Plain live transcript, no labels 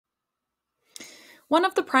One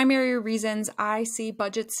of the primary reasons I see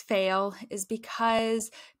budgets fail is because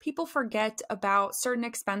people forget about certain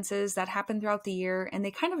expenses that happen throughout the year and they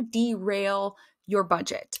kind of derail your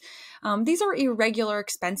budget. These are irregular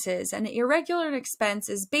expenses, and irregular expense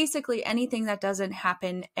is basically anything that doesn't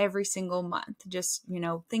happen every single month. Just,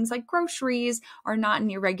 things like groceries are not an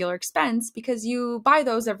irregular expense because you buy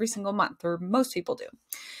those every single month, or most people do.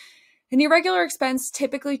 An irregular expense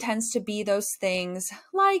typically tends to be those things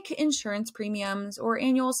like insurance premiums or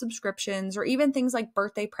annual subscriptions, or even things like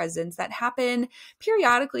birthday presents that happen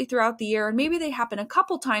periodically throughout the year. And maybe they happen a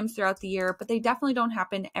couple times throughout the year, but they definitely don't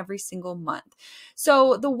happen every single month.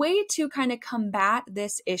 So the way to kind of combat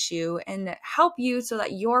this issue and help you so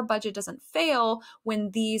that your budget doesn't fail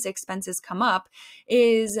when these expenses come up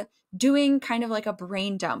is doing kind of like a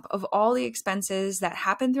brain dump of all the expenses that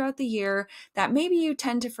happen throughout the year that maybe you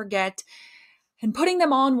tend to forget, and putting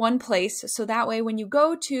them all in one place. So that way, when you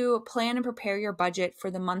go to plan and prepare your budget for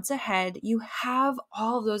the months ahead, you have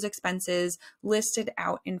all of those expenses listed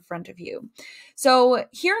out in front of you. So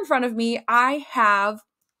here in front of me, I have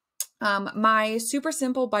my super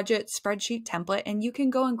simple budget spreadsheet template, and you can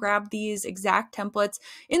go and grab these exact templates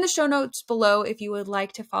in the show notes below if you would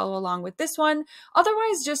like to follow along with this one.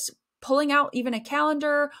 Otherwise, just pulling out even a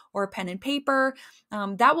calendar or a pen and paper,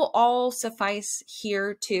 that will all suffice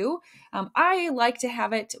here too. I like to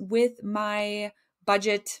have it with my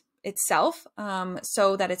budget itself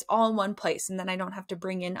so that it's all in one place, and then I don't have to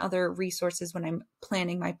bring in other resources when I'm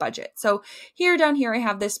planning my budget. So down here, I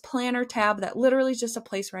have this planner tab that literally is just a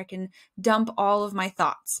place where I can dump all of my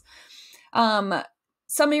thoughts.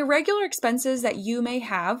 Some irregular expenses that you may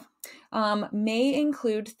have may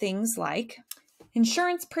include things like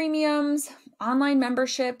insurance premiums, online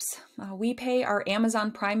memberships. We pay our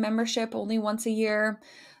Amazon Prime membership only once a year.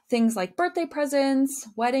 Things like birthday presents,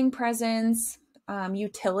 wedding presents,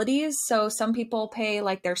 utilities. So some people pay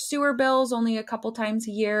like their sewer bills only a couple times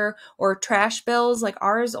a year, or trash bills. Like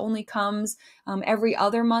ours only comes every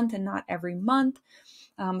other month and not every month.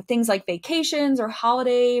 Things like vacations or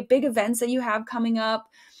holiday, big events that you have coming up.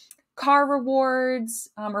 Car rewards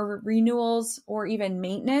or renewals, or even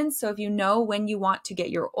maintenance. So if you know when you want to get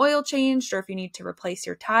your oil changed, or if you need to replace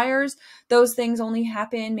your tires, those things only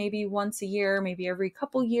happen maybe once a year, maybe every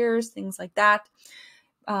couple years, things like that.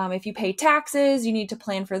 If you pay taxes, you need to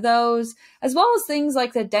plan for those, as well as things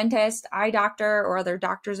like the dentist, eye doctor, or other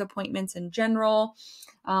doctor's appointments in general.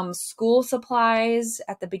 School supplies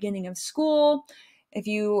at the beginning of school. If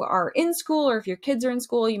you are in school, or if your kids are in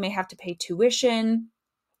school, you may have to pay tuition.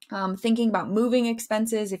 Thinking about moving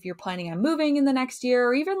expenses if you're planning on moving in the next year,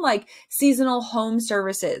 or even like seasonal home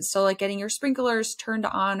services. So like getting your sprinklers turned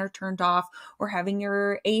on or turned off, or having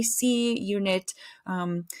your AC unit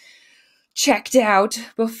checked out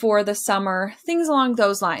before the summer, things along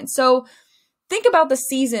those lines. So think about the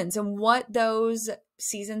seasons and what those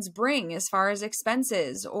seasons bring as far as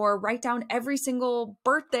expenses, or write down every single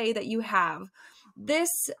birthday that you have. This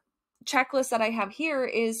checklist that I have here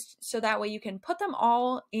is so that way you can put them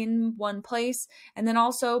all in one place, and then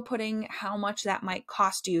also putting how much that might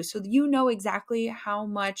cost you, so you know exactly how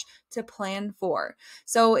much to plan for.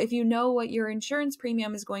 So if you know what your insurance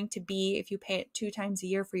premium is going to be, if you pay it 2 times a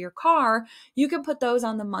year for your car, you can put those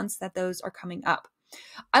on the months that those are coming up.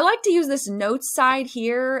 I like to use this notes side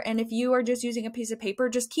here, and if you are just using a piece of paper,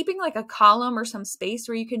 just keeping like a column or some space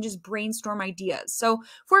where you can just brainstorm ideas. So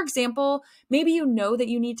for example, maybe you know that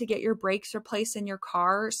you need to get your brakes replaced in your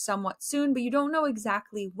car somewhat soon, but you don't know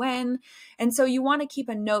exactly when. And so you want to keep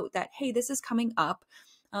a note that, hey, this is coming up,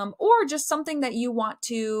 or just something that you want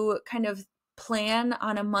to kind of plan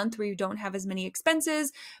on a month where you don't have as many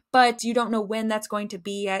expenses, but you don't know when that's going to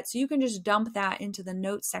be yet. So you can just dump that into the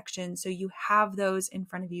notes section so you have those in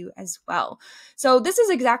front of you as well. So this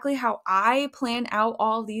is exactly how I plan out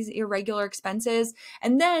all these irregular expenses.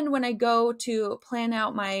 And then when I go to plan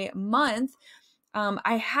out my month,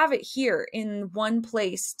 I have it here in one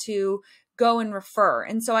place to go and refer.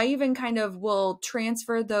 And so I even kind of will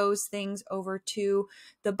transfer those things over to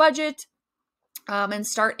the budget and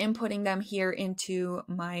start inputting them here into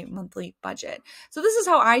my monthly budget. So this is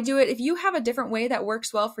how I do it. If you have a different way that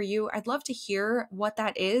works well for you, I'd love to hear what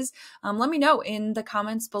that is. Let me know in the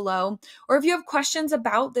comments below. Or if you have questions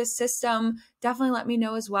about this system, definitely let me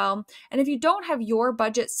know as well. And if you don't have your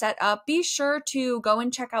budget set up, be sure to go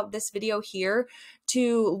and check out this video here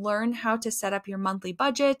to learn how to set up your monthly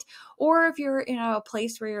budget. Or if you're in a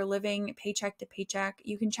place where you're living paycheck to paycheck,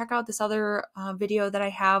 you can check out this other video that I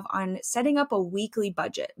have on setting up a weekly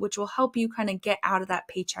budget, which will help you kind of get out of that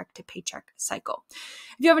paycheck to paycheck cycle.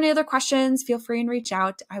 If you have any other questions, feel free and reach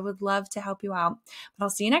out. I would love to help you out, but I'll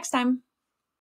see you next time.